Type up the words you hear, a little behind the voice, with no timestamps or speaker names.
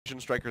Vision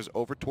Strikers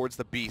over towards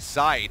the B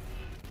side.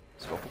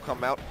 Scope will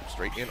come out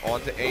straight in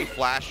onto A.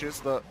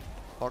 Flashes. The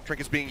Hawk Trick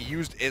is being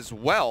used as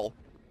well.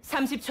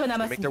 30초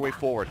남았습니다. Make their way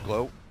forward.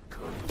 Glow.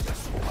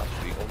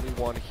 The only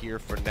one here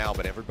for now,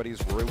 but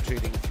everybody's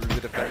rotating through the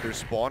defender's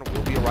spawn.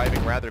 Will be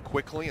arriving rather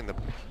quickly, and the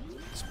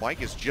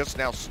spike is just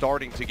now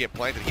starting to get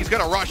planted. He's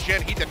going to rush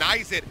in. He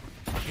denies it.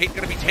 Hate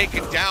going to be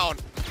taken down.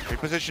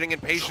 Repositioning in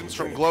patience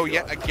from Glow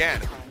yet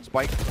again.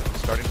 Spike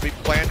starting to be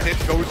planted,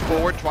 goes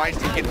forward, tries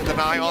to get the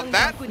deny on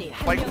that.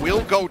 Spike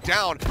will go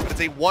down, but it's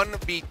a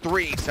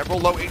 1v3. Several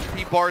low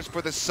HP bars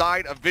for the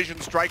side of Vision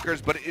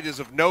Strikers, but it is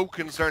of no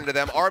concern to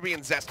them. RB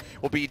and Zest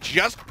will be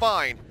just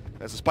fine,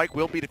 as the spike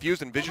will be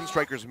defused and Vision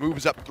Strikers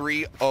moves up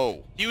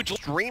 3-0. Huge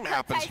stream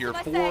happens here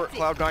for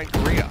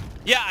Cloud9 Korea.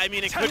 Yeah, I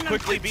mean, it could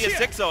quickly be a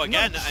 6-0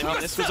 again. I mean,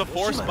 this was a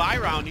forced buy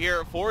round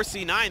here for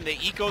C9. They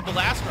ecoed the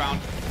last round.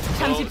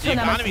 So the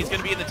economy is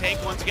going to be in the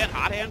tank once again.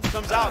 Hot Hands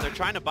comes out. They're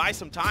trying to buy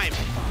some time.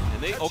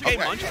 And they, okay,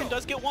 Munchkin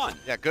does get one.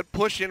 Yeah, good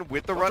push in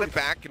with the run and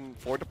back, and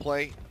forward to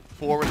play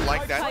forward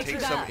like that, take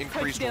some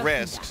increased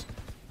risks.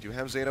 Do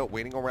have Zeta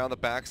waiting around the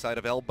backside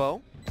of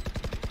Elbow.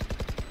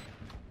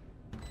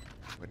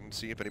 Wait and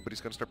see if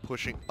anybody's going to start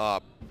pushing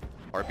up.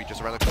 RB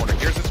just around the corner.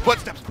 Here's his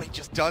footsteps, but he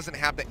just doesn't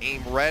have the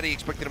aim ready.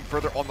 Expected him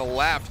further on the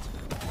left.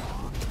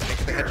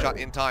 Takes the headshot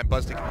in time.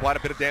 Buzz taking quite a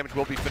bit of damage.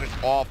 Will be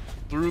finished off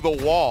through the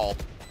wall.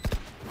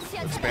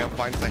 Spam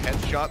finds the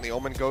headshot, and the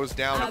Omen goes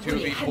down. A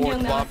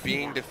 2v4 bomb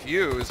being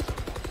defused.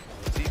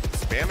 He's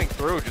spamming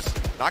through, just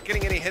not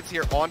getting any hits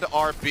here onto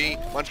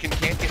RB. Munchkin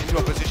can't get into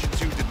a position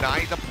to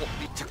deny the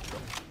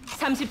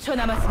 30초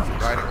남았습니다.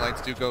 Riding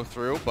lights do go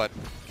through, but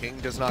King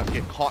does not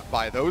get caught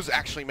by those.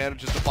 Actually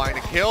manages to find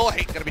a kill.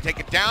 Hate gonna be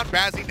taken down.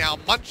 Bazzi now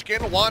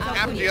Munchkin, one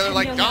after the other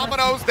like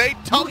dominoes. They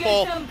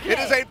tumble. It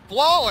is a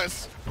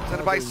flawless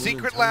sent by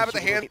Secret Lab at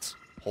the hands.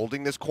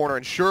 Holding this corner,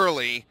 and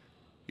surely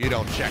you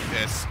don't check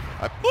this.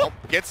 Oh,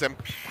 gets him.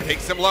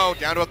 Takes him low.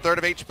 Down to a third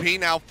of HP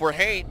now for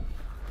Hate.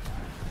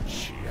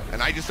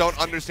 And I just don't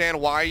understand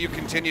why you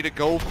continue to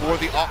go for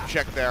the op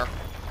check there.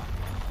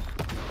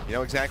 You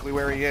know exactly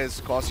where he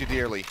is. Costs you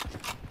dearly.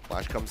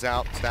 Flash comes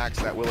out. Stax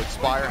that will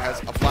expire. Has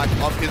a flash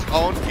of his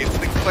own. Gets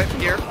the clip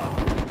here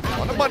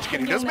on the Munchkin.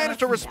 He does manage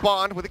to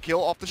respond with a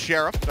kill off the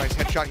Sheriff. Nice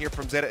headshot here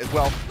from Zeta as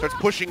well. Starts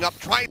pushing up.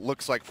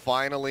 Looks like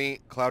finally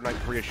Cloud9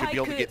 Korea should be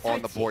able to get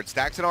on the board.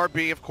 Stax and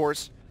RB, of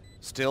course,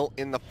 still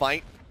in the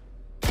fight.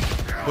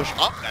 Push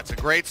up. That's a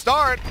great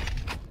start.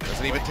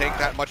 Doesn't even take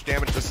that much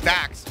damage to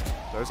Stax.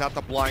 Throws out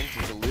the blind.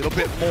 Takes a little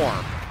bit more.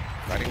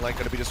 Riding light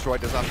going to be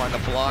destroyed. Does not find the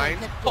blind.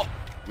 Oh.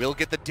 Will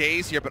get the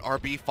daze here, but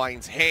RB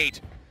finds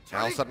Hate.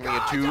 Now suddenly a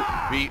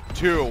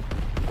 2v2.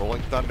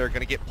 Rolling Thunder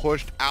going to get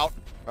pushed out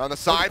on the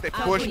side. They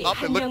push up,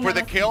 they look for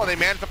the kill, and they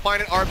manage to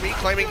find an RB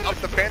claiming up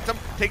the Phantom.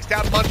 Takes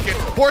down Munchkin,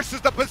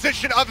 forces the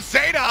position of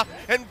Zeta,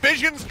 and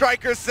Vision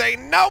Strikers say,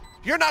 nope,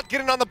 you're not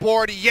getting on the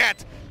board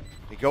yet.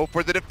 They go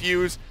for the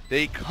defuse.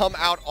 They come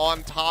out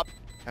on top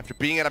after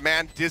being at a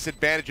man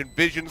disadvantage, and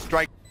Vision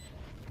Strike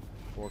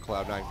for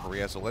Cloud9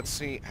 Korea. So let's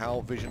see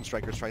how Vision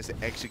Strikers tries to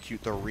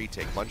execute the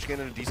retake. Munchkin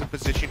in a decent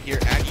position here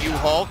at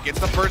U-Haul. Gets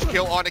the first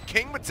kill on a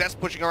King, but Zest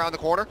pushing around the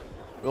corner.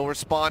 Will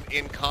respond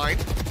in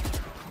kind.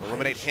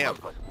 Eliminate him.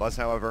 Buzz,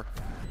 however,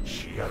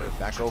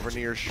 back over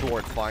near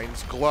short.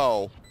 Finds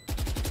Glow.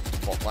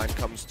 Fault line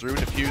comes through.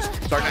 Defuse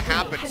starting to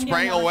happen.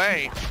 Spraying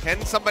away.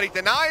 Can somebody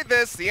deny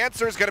this? The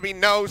answer is going to be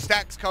no.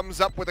 Stax comes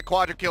up with a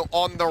quadra kill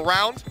on the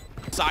round.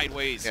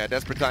 Sideways. Yeah,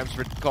 desperate times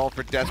for call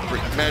for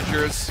desperate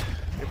measures.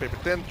 But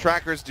then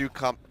trackers do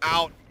come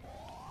out.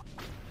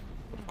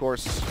 Of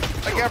course,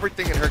 like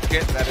everything in her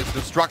kit that is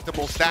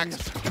destructible,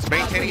 Stax is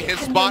maintaining his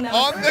spot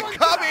on the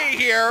cubby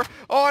here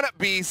on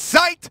B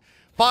site.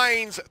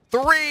 Finds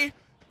 3.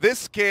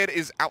 This kid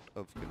is out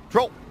of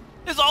control.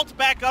 His ult's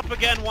back up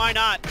again, why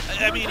not?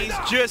 I mean, he's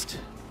just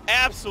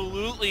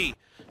absolutely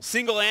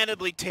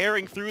single-handedly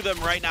tearing through them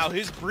right now.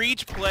 His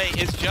breach play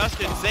is just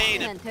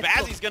insane, and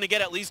Bazzi's going to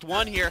get at least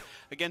one here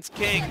against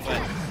King,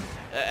 but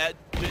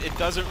it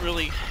doesn't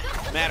really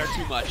matter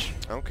too much.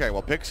 Okay,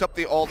 well, picks up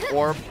the ult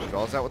orb,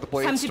 draws out with the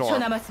Blade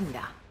Storm.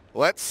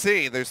 Let's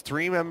see, there's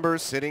 3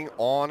 members sitting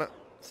on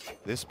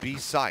this B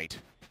site.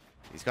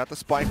 He's got the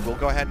spike, we'll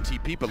go ahead and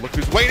TP, but look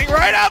who's waiting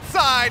right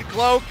outside!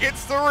 Glow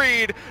gets the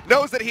read,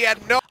 knows that he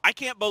had no... I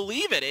can't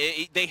believe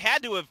it. They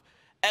had to have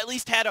at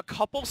least had a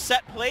couple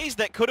set plays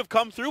that could have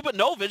come through, but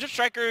no, Vision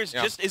Strikers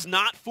just is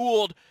not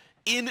fooled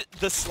in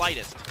the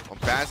slightest. Well,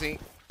 Bazzi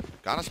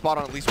got a spot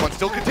on at least one,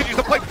 still continues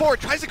to play forward,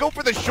 tries to go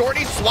for the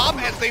shorty swap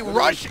as they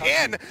rush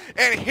in,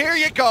 and here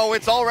you go,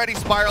 it's already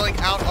spiraling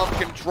out of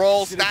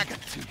control. Stack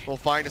will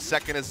find a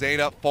second as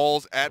Zeta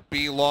falls at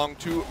B long.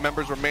 2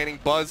 members remaining,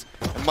 Buzz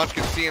and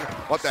Munchkin seeing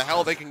what the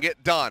hell they can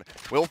get done.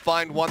 We'll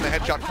find one, the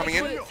headshot coming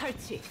in,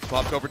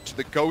 popped over to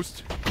the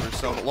Ghost. There's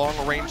some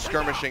long-range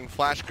skirmishing.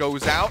 Flash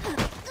goes out,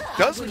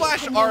 does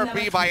flash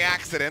RB by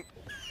accident,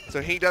 so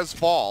he does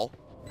fall.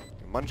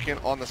 Munchkin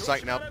on the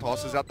site now,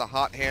 tosses out the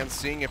hot hand,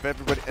 seeing if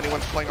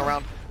anyone's playing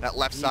around that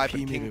left side,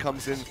 but King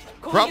comes in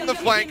from the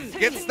flank,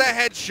 gets the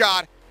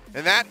headshot,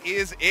 and that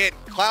is it.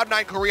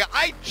 Cloud9 Korea,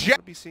 I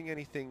don't be seeing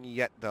anything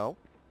yet, though.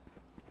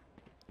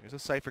 There's a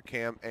Cypher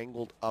cam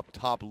angled up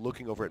top,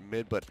 looking over at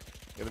mid, but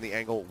given the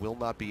angle, will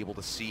not be able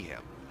to see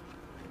him.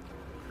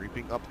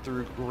 Creeping up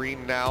through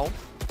green now.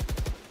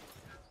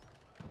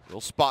 Will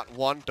spot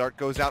one. Dart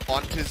goes out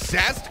onto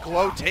Zest.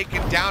 Glow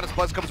taken down as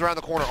Buzz comes around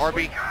the corner.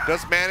 RB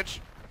does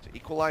manage to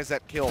equalize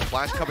that kill.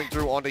 Flash coming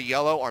through onto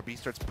Yellow. RB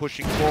starts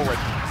pushing forward.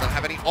 Does not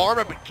have any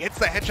armor, but gets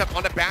the headshot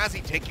onto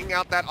Bazzi, taking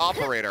out that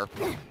operator.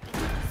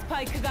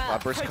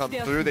 Cloudburst come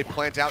through. They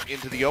plant out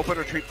into the open.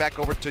 Retreat back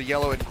over to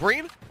Yellow and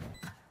Green.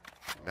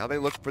 Now they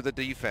look for the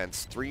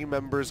defense. 3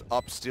 members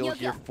up still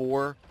here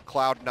for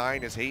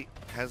Cloud9 as Hate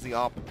has the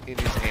op in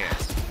his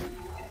hands.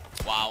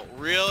 Wow,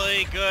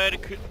 really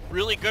good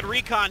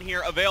recon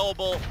here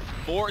available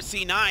for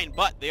C9,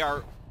 but they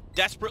are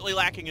desperately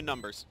lacking in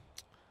numbers.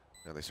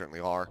 Yeah, they certainly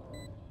are.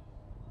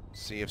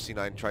 See if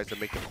C9 tries to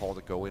make the call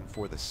to go in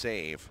for the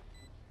save.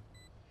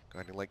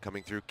 Guiding light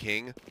coming through.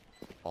 King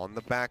on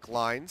the back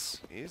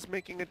lines is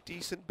making a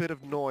decent bit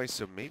of noise,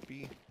 so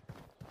maybe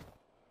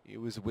he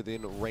was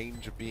within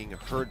range of being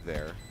heard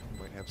there.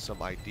 Might have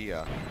some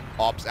idea.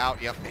 Ops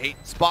out. Yep, Hate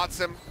spots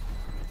him.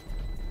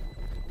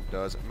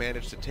 Does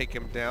manage to take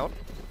him down.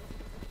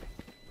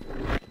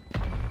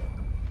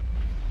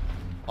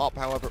 Op,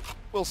 however,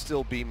 will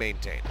still be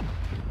maintained.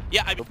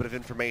 Yeah, a little bit of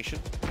information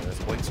as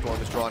Blink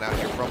Storm is drawn out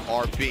here from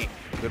RB.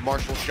 Good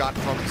martial shot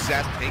from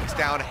Zest, takes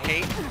down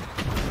Hate.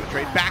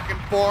 Trade back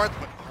and forth,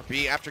 but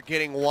RB, after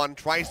getting one,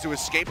 tries to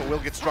escape and will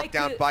get struck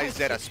down by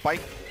Zeta.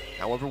 Spike,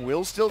 however,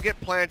 will still get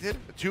planted.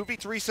 A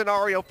 2v3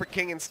 scenario for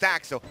King and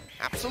stax, so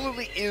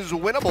absolutely is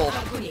winnable.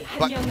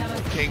 But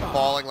King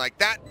falling like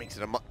that makes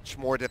it a much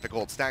more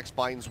difficult. stax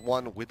finds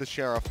one with the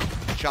Sheriff.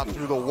 Shot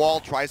through the wall,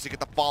 tries to get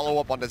the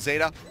follow-up onto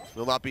Zeta.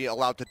 Will not be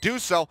allowed to do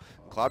so.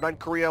 Cloud9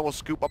 Korea will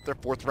scoop up their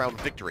 4th round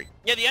victory.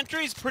 Yeah, the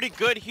entry is pretty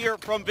good here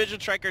from Vision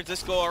Strikers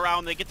this go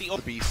around. They get the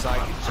B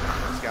side,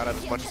 scout out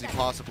as much as he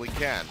possibly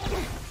can.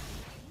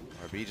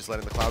 RB just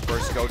letting the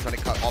Cloudburst go, trying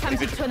to cut off the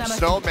Vision.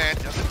 Snowman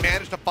doesn't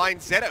manage to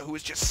find Zeta, who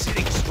is just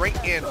sitting straight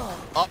in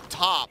up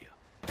top.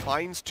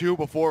 Finds 2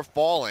 before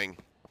falling.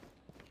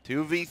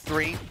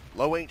 2v3,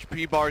 low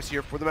HP bars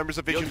here for the members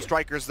of Vision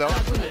Strikers though.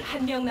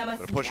 Gonna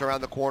push around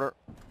the corner.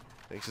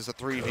 Makes this a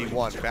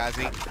 3v1.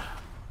 Bazzi.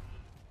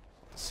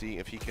 See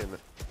if he can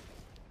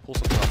pull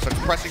some stuff. Starts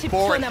pressing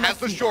forward, has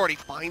the shorty,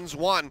 finds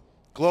one.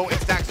 Glow and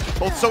stax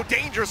both so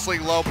dangerously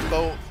low, but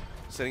Glow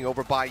sitting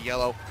over by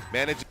Yellow.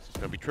 Manages. It's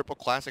gonna be triple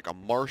classic, a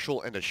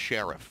Marshal and a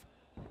Sheriff.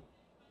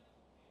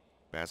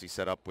 Bazzi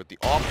set up with the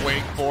off,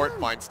 waiting for it,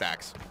 finds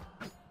stax.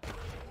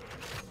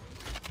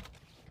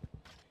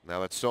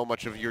 Now that's so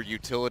much of your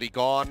utility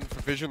gone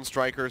for Vision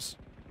Strikers.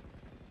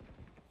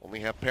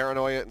 Only have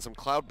Paranoia and some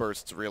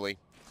Cloudbursts, really.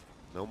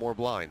 No more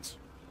blinds.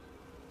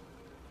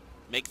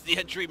 Makes the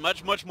entry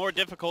much more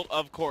difficult,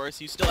 of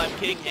course. You still have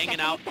King hanging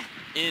out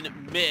in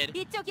mid.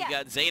 You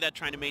got Zeta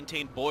trying to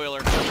maintain boiler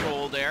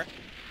control there.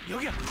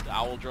 The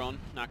Owl drone,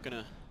 not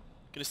gonna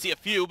see a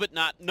few, but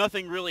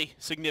nothing really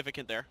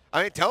significant there. I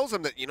mean, it tells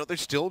them that, you know, they're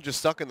still just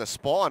stuck in the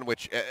spawn,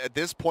 which at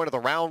this point of the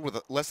round with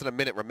less than a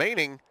minute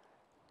remaining,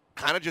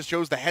 kind of just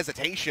shows the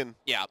hesitation,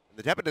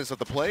 the tepidness of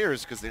the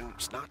players, because they're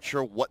just not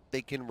sure what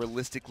they can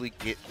realistically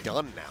get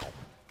done now.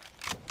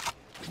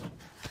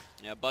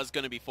 Yeah, Buzz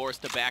going to be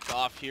forced to back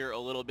off here a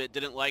little bit.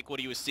 Didn't like what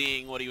he was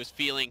seeing, what he was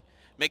feeling.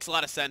 Makes a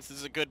lot of sense. This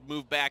is a good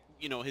move back.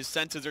 You know, his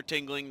senses are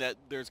tingling that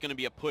there's going to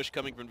be a push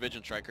coming from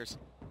Vision Strikers.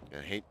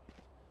 Yeah, Hate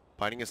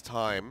biding his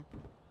time.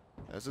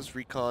 Has his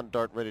recon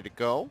dart ready to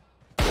go.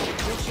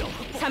 Couple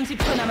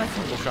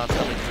shots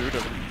coming through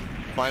to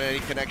find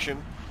any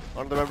connection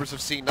on the members of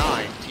C9.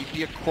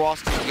 TP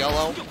across to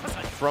Yellow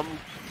from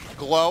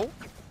Glow.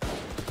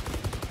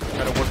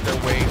 Trying to work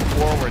their way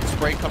forward.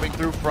 Spray coming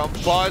through from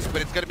Buzz,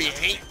 but it's going to be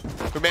Hate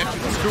who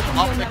manages to scoop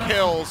up the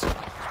kills.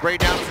 Spray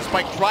down as the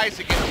Spike tries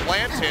to get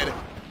planted.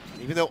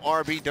 Even though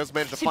RB does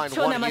manage to find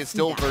one, he is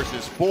still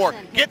versus 4.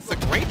 Gets a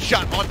great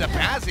shot onto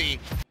Bazzi.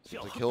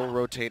 The kill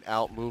rotate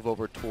out, move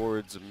over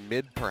towards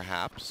mid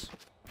perhaps.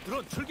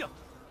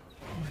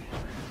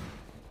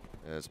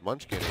 As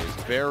Munchkin is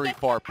very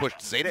far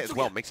pushed. Zeta as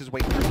well makes his way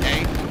through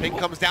A. Ping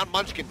comes down.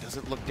 Munchkin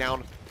doesn't look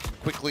down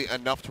quickly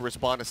enough to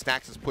respond as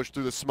stax is pushed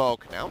through the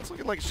smoke. Now it's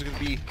looking like it's going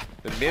to be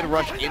the mid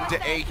rush into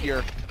A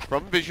here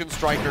from Vision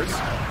Strikers.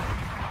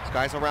 These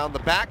guys around the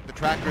back. The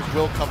trackers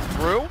will come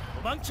through.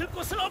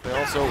 They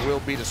also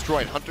will be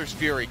destroyed. Hunter's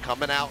Fury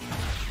coming out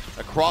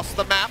across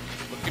the map,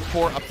 looking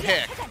for a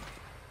pick.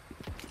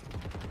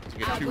 Doesn't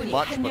get too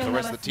much, but the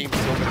rest of the team is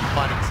still going to be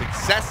finding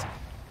success.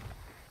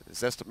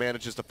 Zest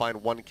manages to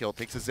find one kill,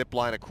 takes a zip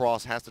line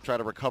across, has to try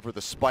to recover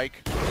the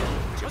spike.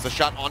 Gives a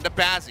shot onto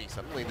Bazzi.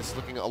 Suddenly this is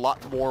looking a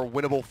lot more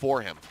winnable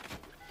for him.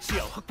 It's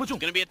going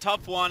to be a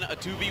tough one, a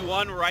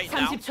 2v1 right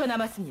now.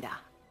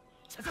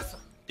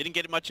 Didn't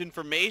get much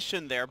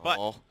information there,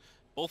 but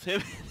both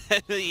him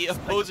and the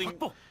opposing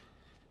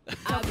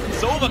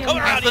Zova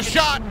coming around the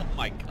shot! Oh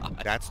my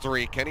god. That's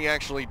 3. Can he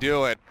actually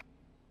do it?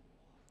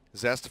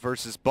 Zest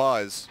versus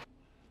Buzz.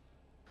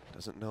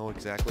 Doesn't know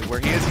exactly where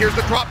he is. Here's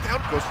the drop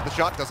down. Goes for the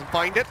shot. Doesn't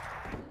find it.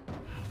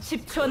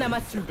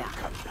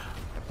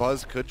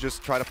 Buzz could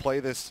just try to play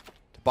this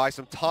to buy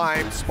some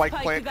time. Spike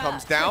plant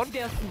comes down.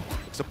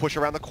 Looks to push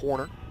around the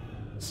corner.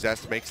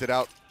 Zests makes it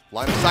out.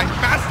 Line of sight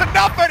fast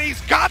enough, and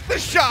he's got the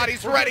shot.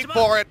 He's ready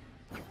for it.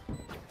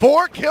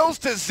 4 kills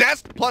to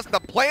Zest, plus the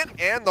plant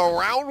and the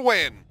round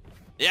win.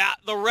 Yeah,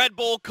 the Red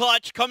Bull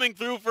clutch coming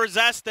through for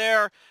Zest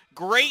there.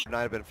 Great.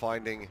 Cloud9 have been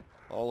finding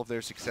all of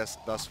their success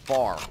thus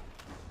far.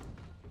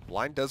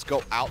 Blind does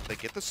go out. They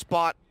get the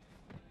spot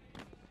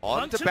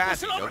on to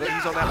Bazzi. Know that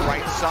he's on that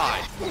right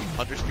side.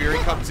 Hunter's Fury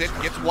comes in,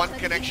 gets 1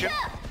 connection.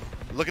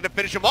 Looking to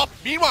finish him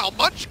off. Meanwhile,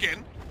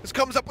 Munchkin just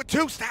comes up with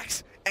 2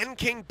 stacks. And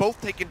King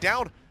both taken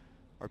down.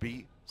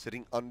 RB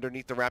sitting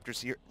underneath the Raptors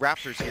here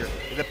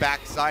in the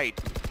backside.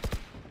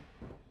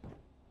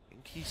 I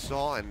think he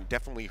saw and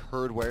definitely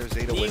heard where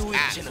Zeta was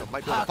at. So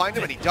might be able to find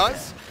him, and he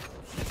does.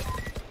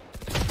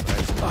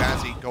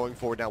 Bazzi going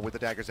forward now with the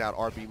daggers out.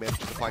 RB manages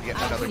to find yet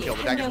another kill.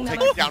 The daggers will take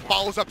him down.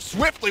 Follows up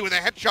swiftly with a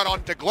headshot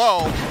onto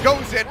Glow.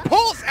 Goes in,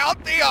 pulls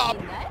out the up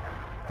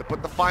to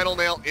put the final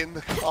nail in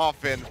the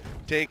coffin.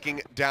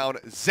 Taking down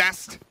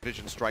Zest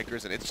Vision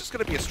Strikers, and it's just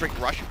going to be a straight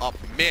rush up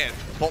mid.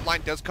 Bolt line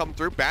does come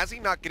through.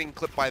 Bazzi not getting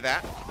clipped by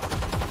that.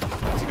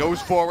 As he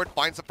goes forward,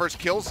 finds the first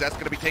kill. Zest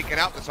going to be taken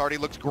out. This already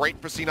looks great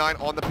for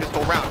C9 on the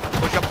pistol round.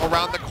 Push up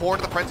around the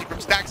corner. The frenzy from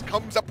stax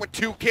comes up with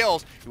 2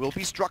 kills. He will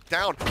be struck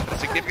down. A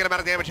significant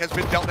amount of damage has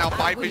been dealt now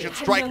by Vision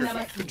Strikers.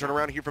 Good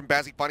turnaround here from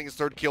Bazzi, finding his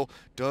 3rd kill.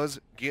 Does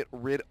get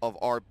rid of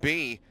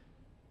RB.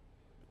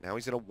 Now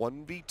he's in a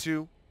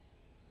 1v2.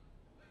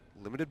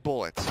 Limited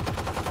bullets.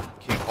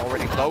 King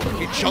already low.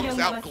 He chunks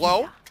out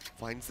Glow.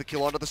 Finds the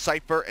kill onto the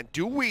Cypher. And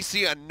do we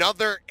see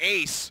another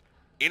ace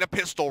in a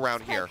pistol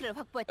round here?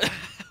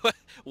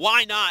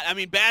 Why not? I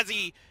mean,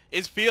 Bazzi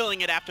is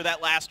feeling it after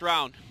that last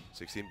round.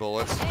 16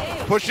 bullets.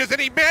 Pushes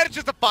and he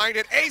manages to find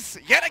it. Ace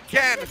yet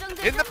again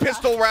in the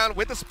pistol round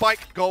with the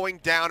spike going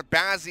down.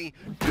 Bazzi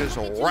just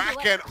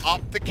racking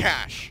up the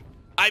cash.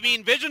 I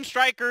mean, Vision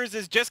Strikers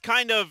is just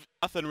kind of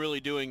nothing really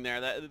doing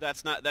there.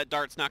 That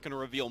dart's not going to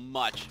reveal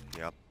much.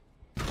 Yep.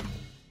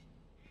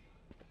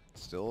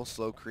 Still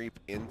slow creep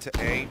into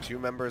A. 2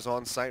 members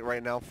on site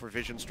right now for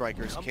Vision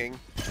Strikers. King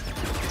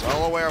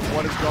well aware of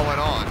what is going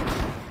on.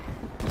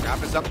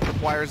 Wrap is up,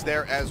 requires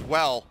there as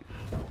well.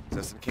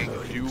 Zest and King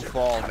do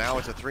fall. Now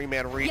it's a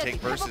 3-man retake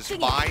versus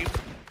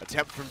 5.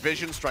 Attempt from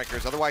Vision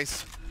Strikers.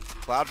 Otherwise,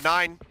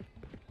 Cloud9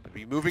 could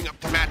be moving up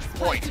to match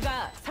point.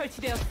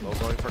 Low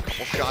going for a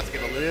couple shots,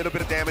 getting a little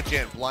bit of damage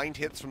in. Blind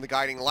hits from the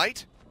guiding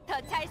light.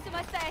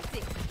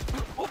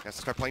 Has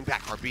to start playing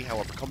back. RB,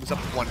 however, comes up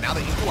with 1. Now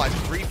they equalize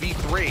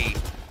 3v3.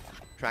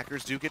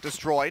 Trackers do get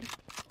destroyed.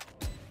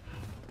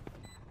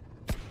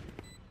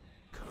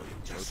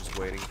 Joe just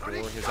waiting for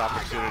his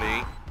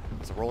opportunity.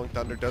 As the Rolling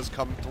Thunder does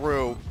come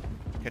through.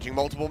 Catching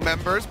multiple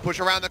members.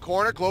 Push around the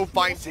corner. Glow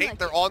finds Tate.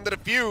 They're on the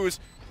defuse.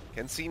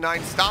 Can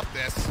C9 stop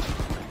this?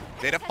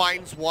 Zeta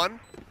finds 1.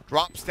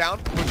 Drops down.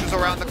 Pushes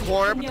around the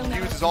corner. But the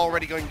defuse is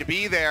already going to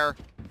be there.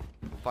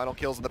 Final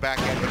kills in the back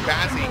end. And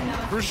Bazzi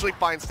crucially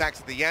finds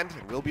stacks at the end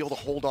and will be able to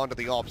hold on to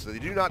the AWP. So they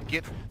do not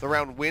get the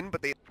round win,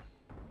 but they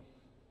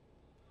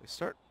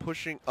start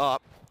pushing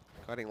up.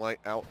 Guiding light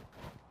out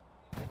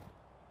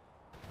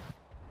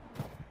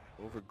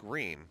over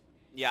green.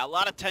 Yeah, a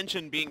lot of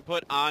tension being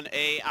put on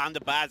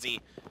the Bazzi.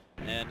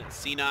 And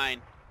C9, I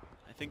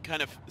think,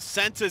 kind of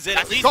senses it.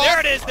 At least there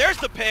it is. There's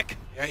the pick.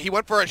 Yeah, he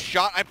went for a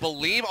shot, I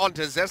believe,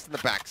 onto Zest in the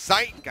back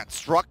sight and got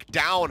struck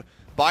down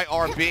by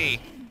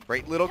RB.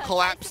 Great little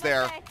collapse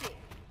there.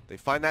 They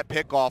find that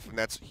pick off, and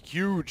that's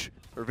huge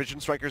for Vision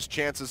Strikers'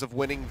 chances of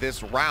winning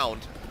this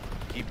round,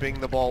 keeping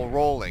the ball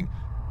rolling.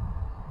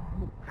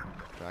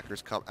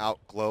 Trackers come out.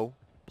 Glow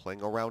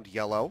playing around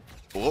yellow.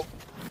 Oh,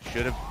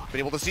 should have been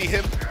able to see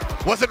him.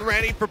 Wasn't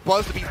ready for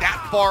Buzz to be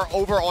that far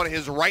over on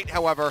his right,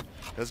 however.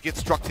 Does get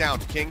struck down.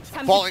 King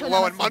falling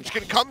low, and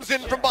Munchkin comes in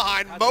from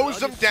behind,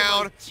 mows him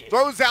down,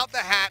 throws out the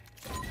hat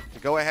to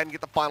go ahead and get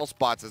the final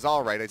spot. Says,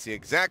 all right, I see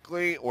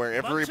exactly where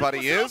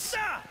everybody is.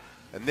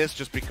 And this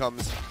just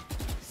becomes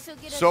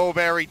so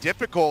very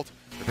difficult.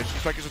 The Vision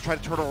Strikers are trying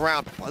to turn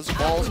around. Buzz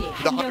falls,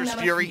 the Hunter's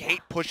Fury. Hate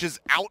pushes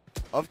out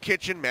of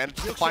Kitchen,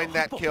 manages to find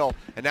that kill.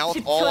 And now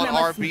it's all on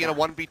RB in a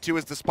 1v2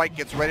 as the spike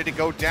gets ready to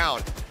go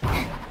down.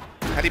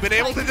 Had he been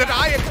able to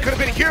deny it, it could have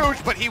been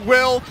huge, but he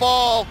will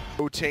fall.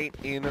 Rotate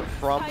in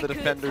from the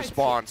defender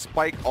spawn.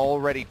 Spike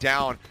already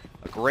down.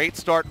 A great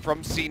start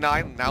from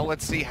C9. Now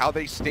let's see how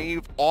they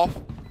stave off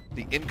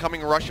the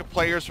incoming rush of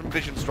players from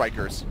Vision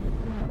Strikers.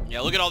 Yeah,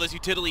 look at all this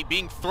utility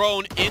being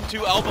thrown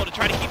into elbow to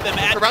try to keep them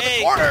at around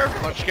the corner.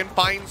 Munchkin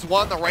finds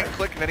 1, the right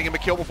click, netting him a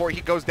kill before he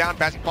goes down.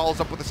 Bazzi follows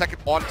up with a second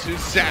onto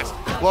Zest.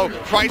 Glow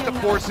tries to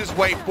force his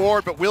way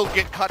forward, but will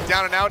get cut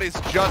down, and out is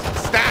just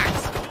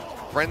stax.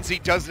 Frenzy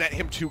does net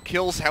him 2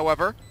 kills,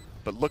 however,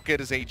 but look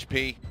at his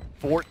HP.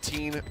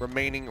 14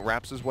 remaining,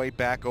 wraps his way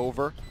back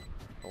over.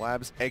 The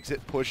Labs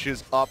exit,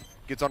 pushes up,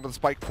 gets onto the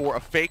spike for a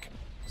fake.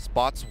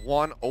 Spots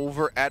 1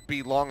 over at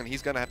B long, and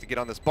he's going to have to get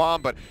on this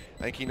bomb, but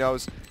I think he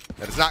knows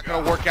that it's not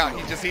going to work out.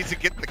 He just needs to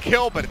get the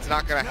kill, but it's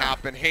not going to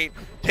happen. Hate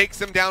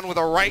takes him down with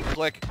a right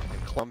click.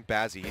 And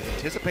Bazzi, he's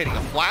anticipating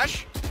a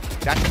flash.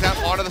 Dashes out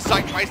onto the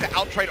site, tries to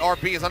out-trade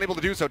RB, is unable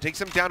to do so, takes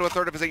him down to a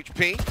third of his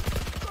HP.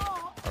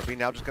 RB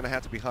now just gonna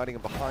have to be hiding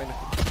him behind.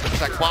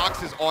 The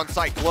box is on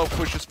site, Glow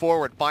pushes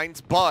forward,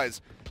 finds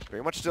Buzz.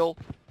 Very much still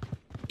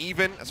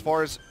even as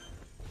far as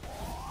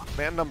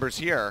man numbers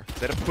here.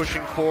 Instead of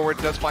pushing forward,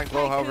 does find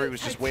Glow, however, he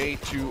was just way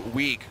too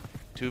weak.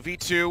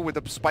 2v2 with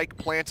the spike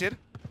planted.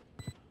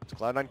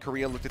 Cloud9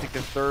 Korea looked to take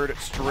their third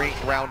straight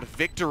round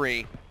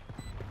victory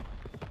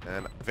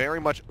and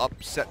very much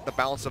upset the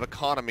balance of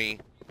economy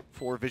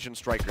for Vision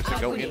Strikers to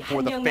go in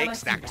for the fake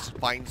stacks.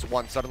 Finds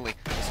one suddenly.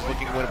 This is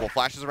looking winnable.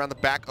 Flashes around the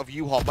back of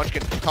U-Haul.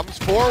 Munchkin comes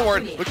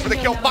forward, looks for the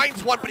kill,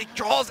 finds one, but he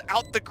draws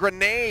out the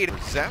grenade.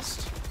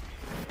 Zest.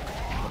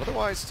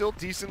 Otherwise, still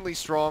decently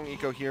strong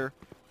eco here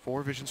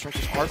for Vision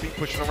Strikers. RB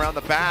pushing around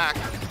the back.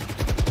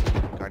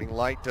 Guiding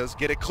Light does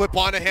get a clip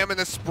onto him and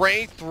the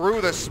spray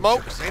through the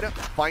smoke. Zeta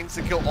finds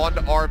the kill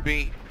onto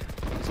RB.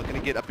 He's looking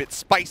to get a bit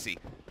spicy.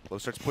 Glow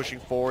starts pushing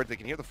forward. They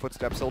can hear the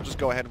footsteps. He'll just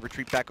go ahead and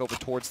retreat back over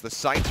towards the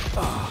site.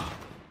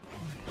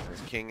 As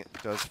King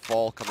does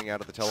fall coming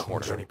out of the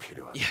teleporter.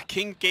 Yeah,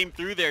 King came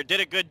through there, did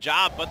a good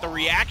job, but the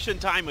reaction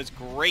time was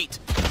great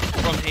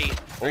from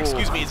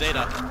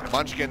Zeta.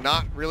 Munchkin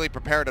not really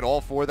prepared at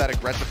all for that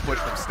aggressive push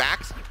from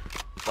stax.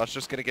 Bus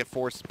just gonna get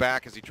forced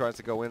back as he tries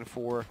to go in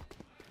for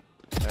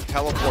that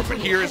teleport, but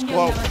here is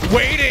Glow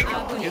waiting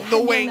in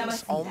the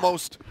wings,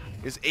 almost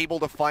is able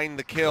to find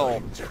the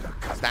kill.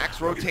 Stax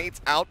rotates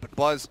out, but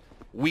Buzz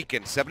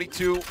weakened.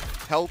 72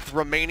 health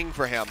remaining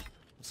for him.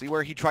 See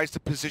where he tries to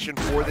position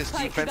for this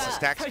defense as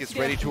Stax gets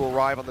ready to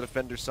arrive on the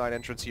defender's side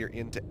entrance here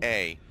into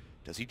A.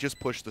 Does he just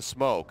push the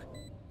smoke?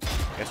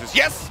 Answer is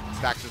yes!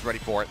 Stax is ready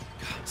for it.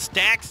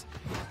 Stax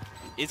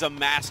is a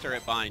master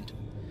at bind.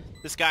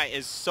 This guy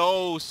is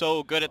so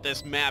good at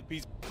this map.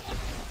 He's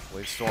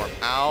Blade Storm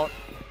out.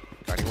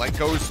 Guiding Light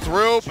goes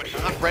through, but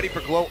not ready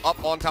for Glow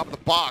up on top of the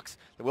box.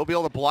 They will be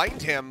able to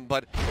blind him,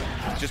 but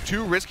it's just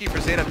too risky for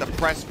Zeta to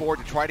press forward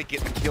to try to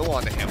get the kill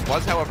onto him.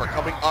 Buzz, however,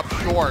 coming up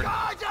short.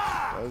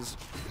 Does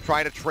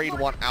try to trade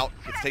one out.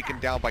 Gets taken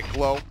down by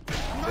Glow.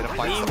 Zeta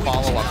finds the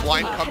follow-up.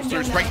 Blind comes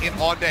through straight in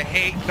onto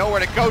Hate. Nowhere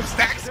to go.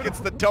 Stax gets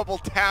the double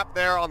tap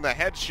there on the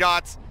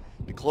headshots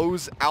to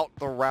close out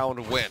the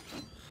round win.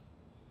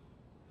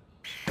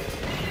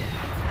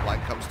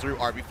 Blind comes through.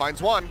 RB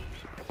finds one.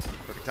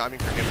 Perfect timing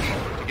for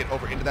him to get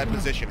over into that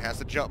position. Has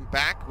to jump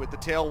back with the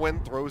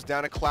tailwind. Throws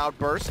down a cloud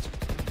burst.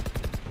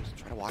 Just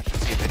try to watch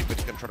and see if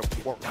anybody's going to try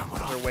to work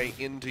their way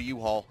into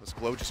U-Haul. As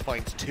Glow just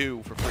finds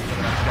two for free for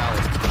the next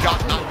hours.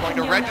 Shot not going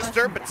to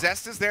register, but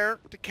Zest is there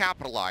to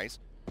capitalize.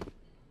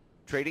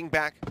 Trading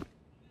back.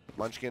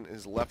 Munchkin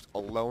is left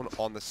alone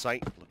on the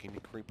site, looking to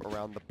creep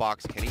around the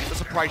box. Can he get the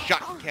surprise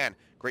shot? He can.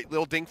 Great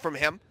little dink from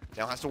him.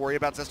 Now has to worry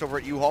about Zest over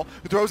at U-Haul,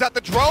 who throws out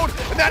the drone,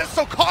 and that is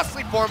so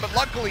costly for him, but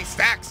luckily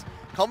Stax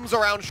comes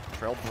around.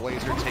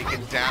 Trailblazer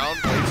taken down.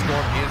 Blade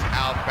Storm is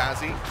out.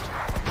 Bazzi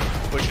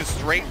pushes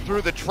straight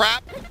through the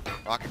trap.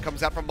 Rocket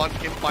comes out from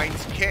Munchkin,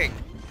 finds King.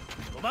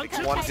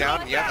 Takes one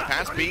down. Yeah, the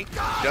pass B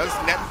does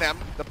net them.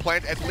 The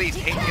plant at least.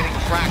 Hate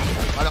getting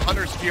tracked by the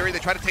Hunter's Fury. They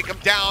try to take him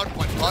down,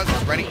 but Buzz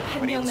is ready.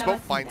 Ready in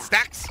smoke, finds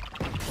Stax.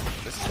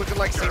 This is looking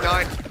like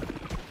C9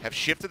 have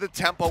shifted the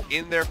tempo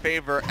in their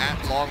favor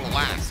at long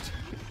last.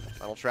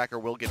 Final tracker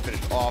will get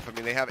finished off. I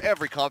mean, they have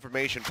every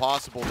confirmation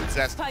possible that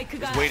Zest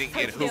is waiting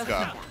in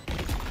hookah.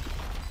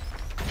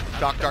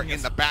 Shock Dart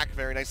in the back,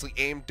 very nicely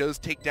aimed. Does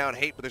take down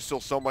Hate, but there's still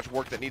so much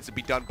work that needs to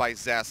be done by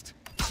Zest.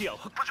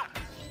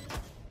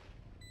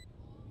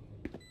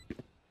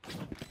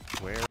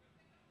 Where? Let's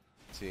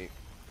see.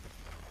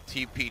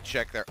 TP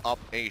check, they're up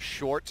a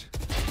short.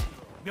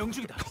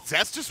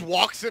 Zest just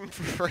walks in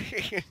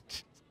free.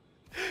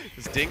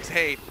 Just dinks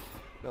Hate.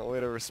 No way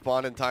to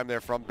respond in time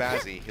there from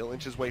Bazzi. He'll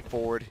inch his way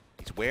forward.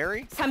 He's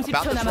wary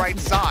about this right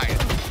side.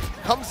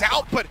 Comes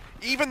out, but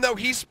even though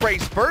he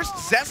sprays first,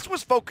 Zest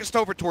was focused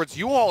over towards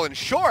U-Haul in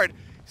short.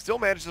 Still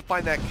managed to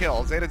find that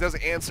kill. Zeta does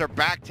answer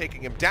back,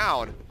 taking him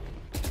down.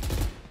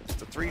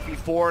 It's a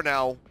 3v4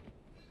 now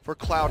for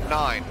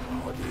Cloud9.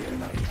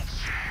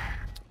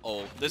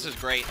 Oh, this is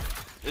great.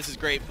 This is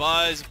great.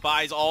 Buzz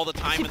buys all the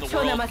time in the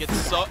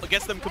world,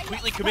 gets them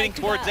completely committing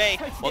towards A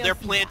while they're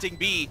planting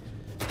B.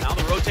 Now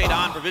the rotate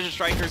on for Vision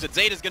Strikers, and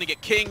Zeta's gonna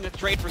get King.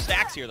 Trade for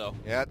Stax here though.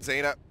 Yeah,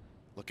 Zeta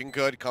looking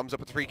good. Comes up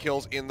with 3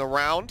 kills in the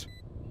round.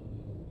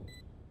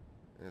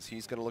 As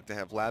he's gonna look to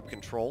have lab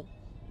control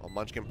while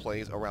Munchkin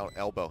plays around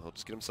elbow. He'll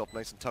just get himself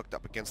nice and tucked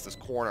up against this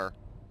corner.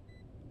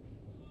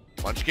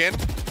 Munchkin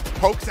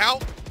pokes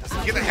out,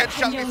 doesn't get a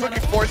headshot he's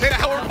looking for. Zeta,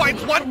 however,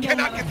 finds one,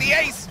 cannot get the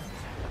ace.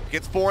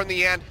 Gets 4 in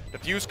the end.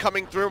 Diffuse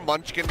coming through.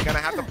 Munchkin gonna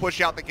have to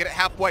push out. They get it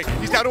halfway.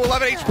 He's down to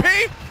 11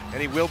 HP,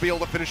 and he will be able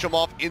to finish him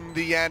off in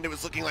the end. It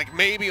was looking like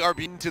maybe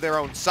RB into their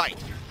own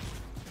site.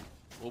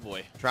 Oh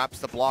boy. Traps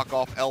the block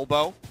off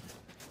elbow.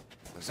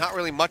 There's not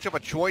really much of a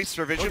choice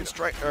for Vision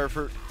Strike or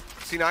for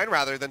C9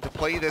 rather than to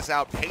play this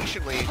out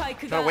patiently,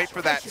 trying to wait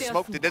for that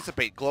smoke to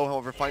dissipate. Glow,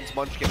 however, finds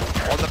Munchkin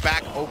on the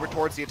back over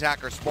towards the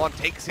attacker. Spawn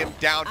takes him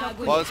down.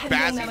 Was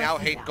Bazzi now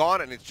hate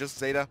gone, and it's just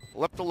Zeta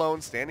left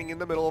alone, standing in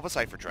the middle of a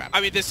cypher trap.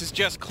 I mean, this is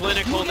just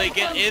clinical. They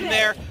get in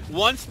there.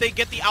 Once they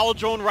get the owl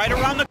drone right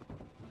around the...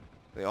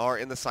 They are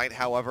in the site,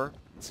 however.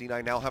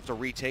 C9 now have to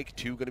retake.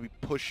 Two going to be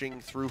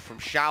pushing through from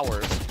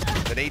showers.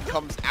 The nade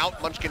comes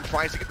out. Munchkin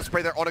tries to get the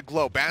spray there on a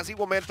Glow. Bazzi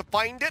will manage to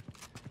find it,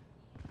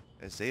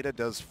 as Zeta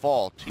does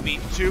fall.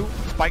 TP2,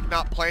 spike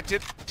not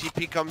planted,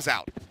 TP comes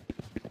out.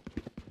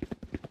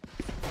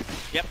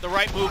 Yep, the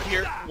right move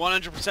here,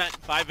 100%,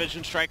 5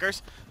 vision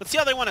strikers. Let's see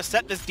how they want to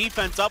set this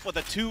defense up with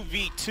a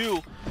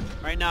 2v2.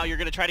 Right now, you're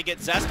going to try to get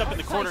Zest up in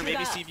the corner,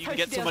 maybe see if you can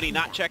get somebody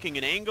not checking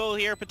an angle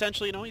here,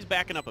 potentially. No, he's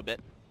backing up a bit.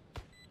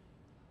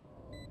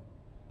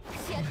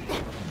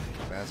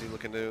 Bazzi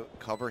looking to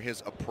cover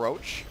his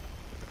approach.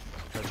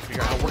 Trying to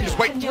figure out how to work his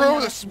way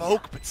through the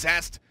smoke, but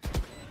Zest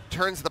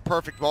turns the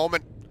perfect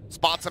moment,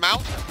 spots him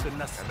out,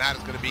 and that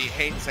is going to be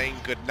Hate saying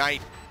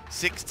goodnight.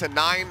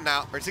 6-9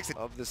 now, or 6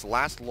 of this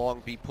last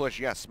long B push.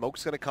 Yeah,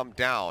 smoke's going to come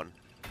down.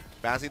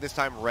 Bazzi this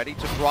time ready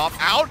to drop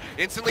out,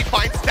 instantly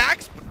finds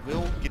stax, but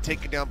will get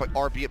taken down by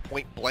RB at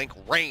point blank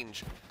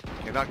range.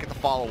 Cannot get the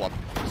follow-up.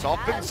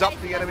 Softens up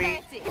the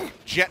enemy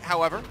jet,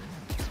 however.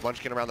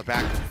 Munchkin around the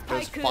back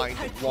does find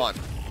one.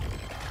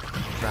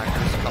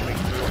 Trackers coming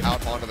through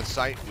out onto the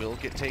site will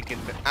get taken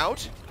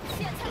out.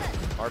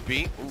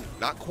 RB,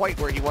 not quite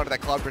where he wanted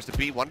that cloud burst to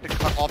be. Wanted to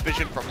cut off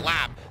vision from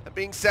Lab. That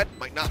being said,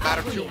 might not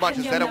matter too much,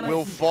 as then it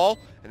will fall.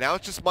 And now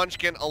it's just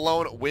Munchkin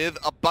alone with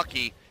a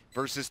Bucky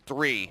versus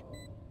 3.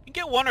 You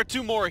get 1 or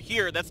 2 more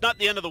here. That's not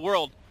the end of the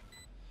world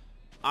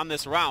on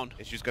this round.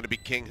 Issue's going to be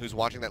King, who's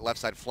watching that left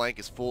side flank,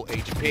 is full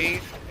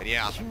HP. And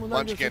yeah,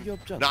 Munchkin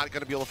not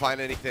going to be able to find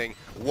anything.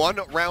 1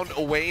 round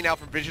away now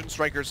from Vision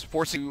Strikers,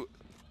 forcing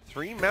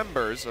 3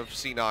 members of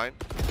C9.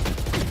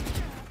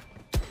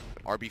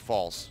 RB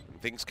falls.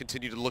 Things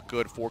continue to look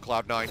good for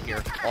Cloud9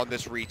 here on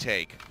this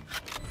retake.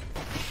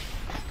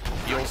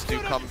 Heals do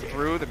come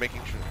through. They're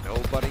making sure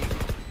nobody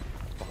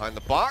behind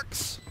the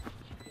box.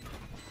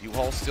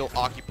 U-Haul still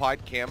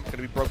occupied. Cam going to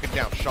be broken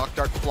down. Shock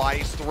Dart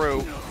flies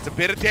through. It's a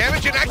bit of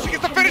damage and actually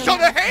gets the finish on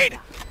the Hate.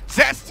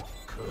 Zest.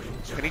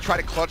 Can he try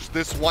to clutch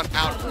this one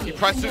out? He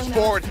presses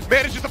forward,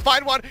 manages to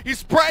find one. He's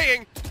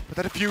spraying, but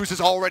the defuse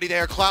is already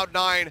there.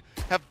 Cloud9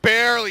 have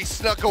barely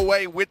snuck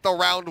away with the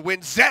round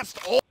win. Zest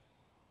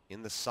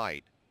in the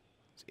site.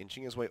 He's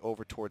inching his way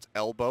over towards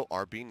elbow.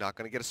 RB not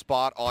going to get a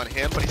spot on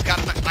him, but he's got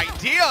an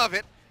idea of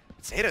it.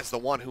 Zeta's the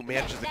one who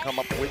manages to come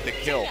up with the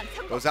kill.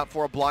 Goes out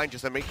for a blind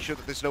just to make sure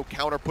that there's no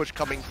counter push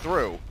coming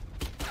through.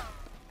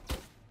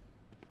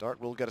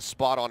 Dart will get a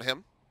spot on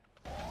him.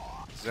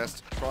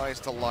 Zest tries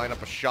to line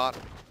up a shot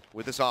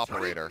with this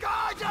operator.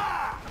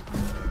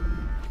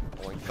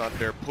 Rolling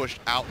Thunder pushed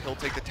out. He'll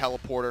take the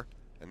teleporter,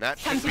 and that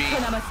should be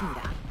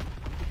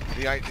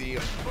the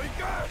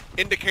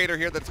indicator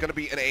here that's going to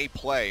be an A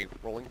play.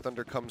 Rolling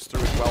Thunder comes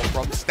through as well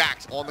from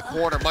stax on the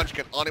corner.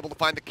 Munchkin unable to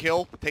find the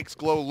kill. Takes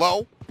Glow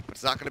low, but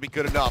it's not going to be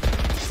good enough.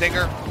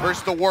 Singer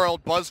versus the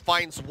world. Buzz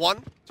finds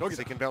one.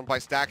 Taken down by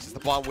stax as the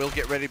bomb will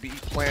get ready to be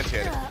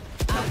planted.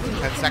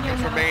 10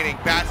 seconds remaining.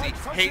 Bazzi,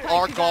 Hate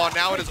are gone.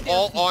 Now it is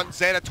all on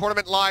Zeta.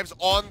 Tournament lives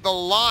on the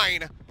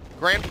line.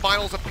 Grand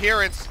Finals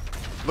appearance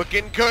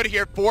looking good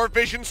here for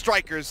Vision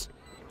Strikers.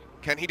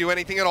 Can he do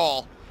anything at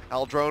all?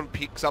 Aldrone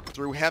peeks up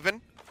through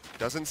heaven.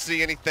 Doesn't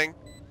see anything.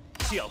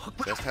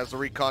 Just has the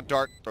recon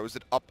dart. Throws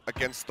it up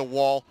against the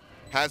wall.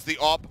 Has the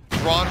op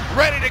drawn,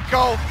 ready to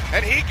go.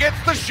 And he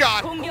gets the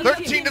shot.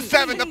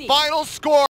 13-7, the final score.